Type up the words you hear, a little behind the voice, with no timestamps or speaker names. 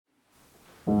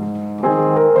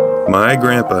My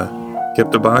grandpa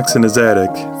kept a box in his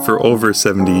attic for over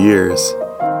 70 years.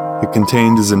 It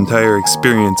contained his entire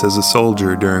experience as a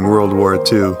soldier during World War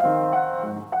II.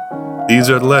 These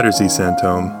are the letters he sent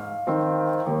home.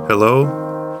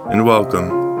 Hello and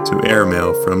welcome to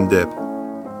Airmail from Dip.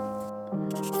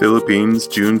 Philippines,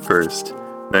 June 1st,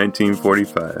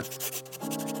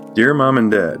 1945. Dear Mom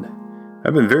and Dad,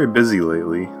 I've been very busy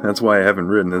lately. That's why I haven't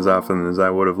written as often as I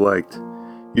would have liked.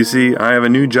 You see, I have a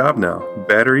new job now,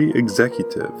 battery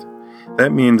executive.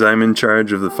 That means I'm in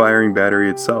charge of the firing battery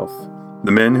itself,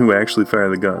 the men who actually fire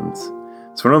the guns.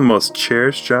 It's one of the most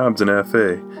cherished jobs in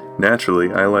FA.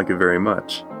 Naturally, I like it very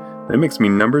much. That makes me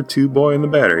number 2 boy in the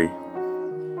battery.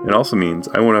 It also means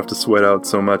I won't have to sweat out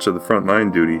so much of the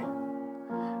frontline duty.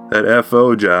 That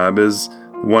FO job is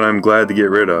one I'm glad to get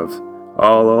rid of.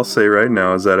 All I'll say right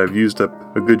now is that I've used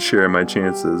up a good share of my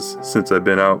chances since I've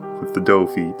been out with the dough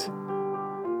feet.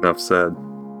 Enough said.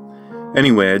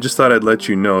 Anyway, I just thought I'd let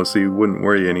you know so you wouldn't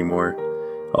worry anymore.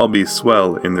 I'll be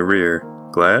swell in the rear.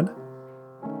 Glad?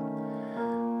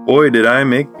 Boy, did I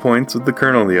make points with the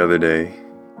colonel the other day.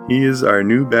 He is our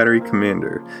new battery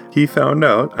commander. He found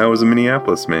out I was a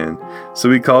Minneapolis man,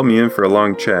 so he called me in for a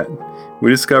long chat.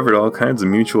 We discovered all kinds of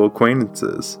mutual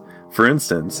acquaintances. For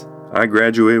instance, I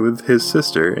graduated with his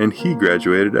sister, and he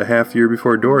graduated a half year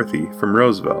before Dorothy from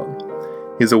Roosevelt.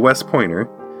 He's a West Pointer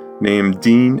named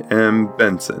Dean M.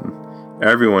 Benson.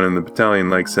 Everyone in the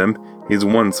battalion likes him. He's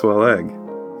one swell egg.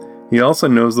 He also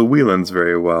knows the Whelans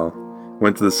very well.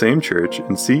 Went to the same church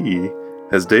in CE,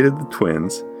 has dated the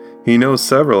twins. He knows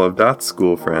several of Dot's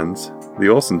school friends, the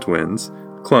Olsen twins,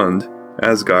 Klund,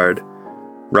 Asgard,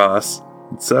 Ross,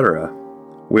 etc.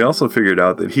 We also figured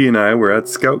out that he and I were at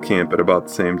scout camp at about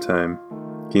the same time.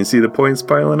 Can you see the points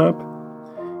piling up?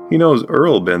 He knows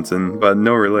Earl Benson, but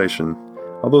no relation,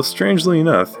 although strangely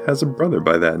enough has a brother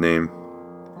by that name.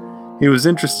 He was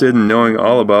interested in knowing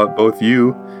all about both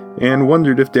you and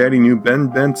wondered if Daddy knew Ben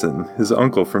Benson, his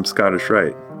uncle from Scottish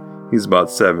Rite. He's about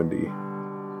 70.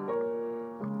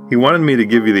 He wanted me to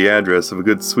give you the address of a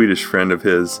good Swedish friend of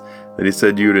his that he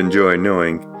said you would enjoy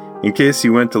knowing, in case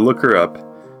you went to look her up.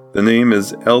 The name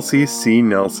is Elsie C.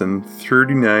 Nelson,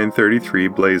 3933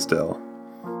 Blaisdell.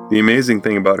 The amazing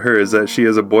thing about her is that she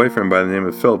has a boyfriend by the name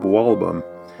of Philip Walbum,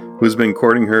 who's been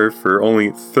courting her for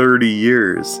only 30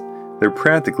 years. They're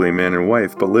practically man and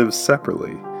wife, but live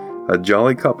separately. A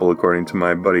jolly couple, according to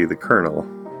my buddy the Colonel.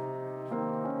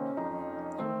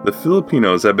 The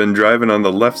Filipinos have been driving on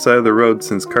the left side of the road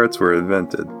since carts were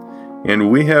invented.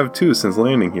 And we have too since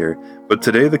landing here, but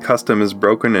today the custom is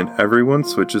broken and everyone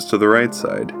switches to the right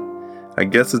side. I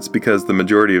guess it's because the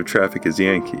majority of traffic is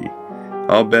Yankee.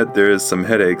 I'll bet there is some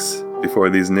headaches before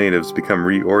these natives become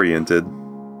reoriented.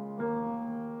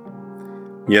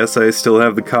 Yes, I still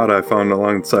have the cot I found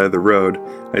alongside the road.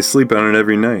 I sleep on it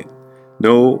every night.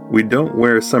 No, we don't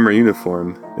wear a summer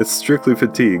uniform. It's strictly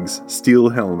fatigues, steel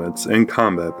helmets, and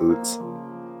combat boots.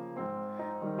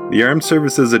 The Armed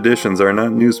Services editions are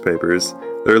not newspapers.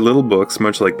 They're little books,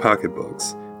 much like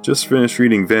pocketbooks. Just finished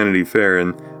reading Vanity Fair,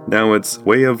 and now it's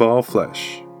Way of All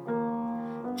Flesh.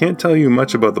 Can't tell you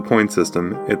much about the point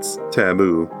system. It's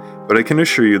taboo. But I can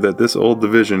assure you that this old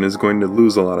division is going to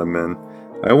lose a lot of men.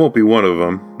 I won't be one of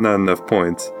them, not enough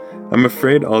points. I'm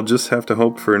afraid I'll just have to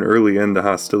hope for an early end to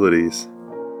hostilities.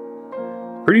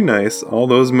 Pretty nice, all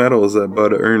those medals that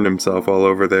Bud earned himself all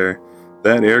over there.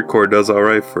 That Air Corps does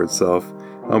alright for itself.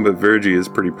 I'll bet Virgie is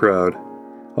pretty proud.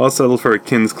 I'll settle for a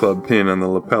Kins Club pin on the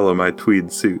lapel of my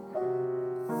tweed suit.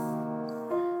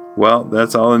 Well,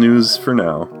 that's all the news for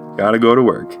now. Gotta go to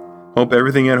work. Hope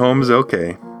everything at home is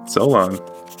okay. So long.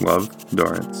 Love,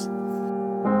 Dorrance.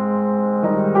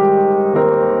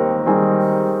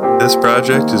 This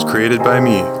project is created by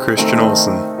me, Christian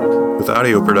Olsen, with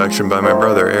audio production by my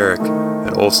brother Eric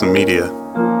at Olsen Media.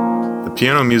 The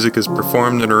piano music is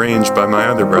performed and arranged by my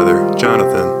other brother,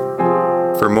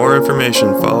 Jonathan. For more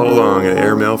information, follow along at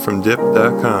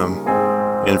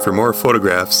airmailfromdip.com. And for more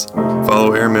photographs,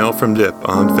 follow Airmail from Dip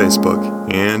on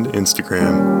Facebook and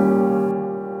Instagram.